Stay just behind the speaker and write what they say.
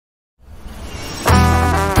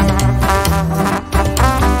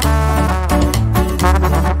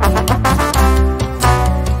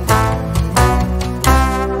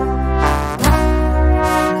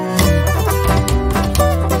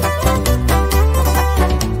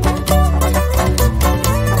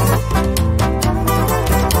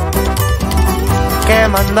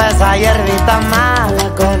tomando esa hierbita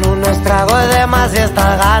mala con unos tragos de más y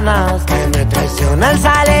estas ganas que me traiciona el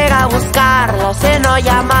salir a buscarla, sino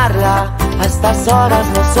llamarla. A estas horas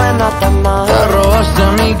no suena tan mal. Te robaste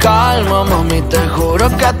mi calma, mami, te juro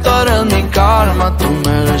que tú eres mi calma. Tú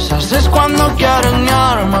me besas cuando quieres mi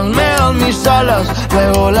armas, me das mis alas,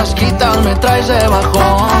 luego las quitas, me traes de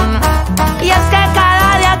bajón. Y es que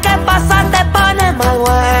cada día que pasa te pones más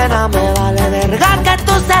buena. Me vale verga que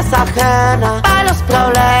tú seas ajena. Pa' los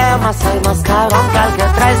problemas soy más cabrón que al que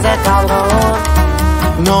traes de cabrón.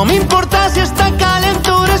 No me importa si esta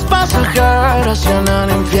calentura es pasajera, si en el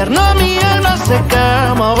infierno mi alma se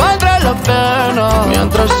quema, valdrá la pena.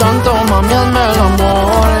 Mientras tanto, mami, hazme el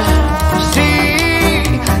amor.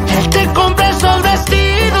 Sí, él te compra esos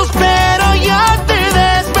vestidos, pero ya te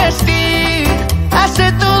desvestí.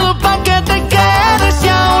 Hace todo pa' que te quedes y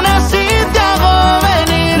aún así te hago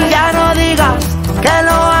venir. Ya no digas que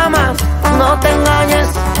lo amas, no te engañes.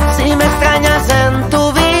 Si me extrañas en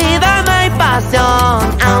tu vida no hay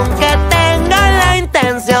pasión, aunque tenga la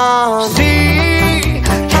intención. Sí,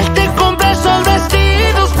 él te compra esos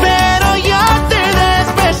vestidos, pero ya te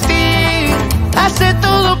desvestí. Hace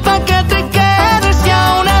todo pa' que te quedes y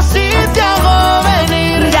aún así te hago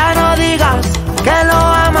venir. Ya no digas que lo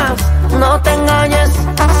amas, no te engañes.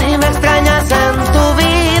 Si me extrañas en tu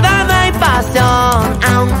vida no hay pasión,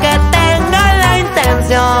 aunque tenga la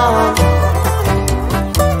intención.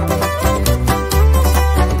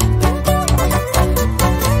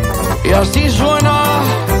 Y así suena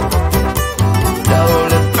la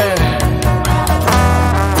doble P.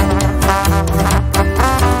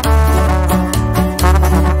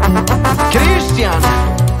 Christian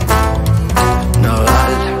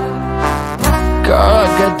Nodal. Cada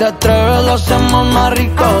que te atreves lo hacemos más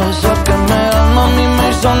rico. Eso que me das, mami, me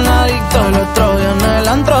hizo un adicto. El otro día en el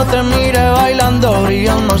antro te miré bailando,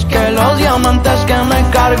 brillan más que los diamantes que me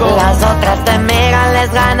cargo. Las otras te miran,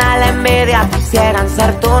 les gana la envidia. Quisieran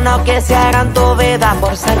ser tú, no quisieran tu vida.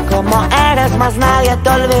 Por ser como eres, más nadie te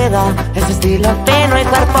olvida. Ese estilo fino y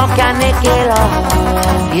cuerpo que aniquila.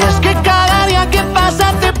 Y es que cada día que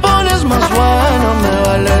pasa te pones más buena. Me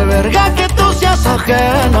vale verga que tú seas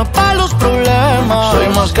ajena pa' los problemas. Soy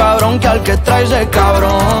más cabrón que al que traes de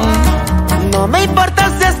cabrón. No me importa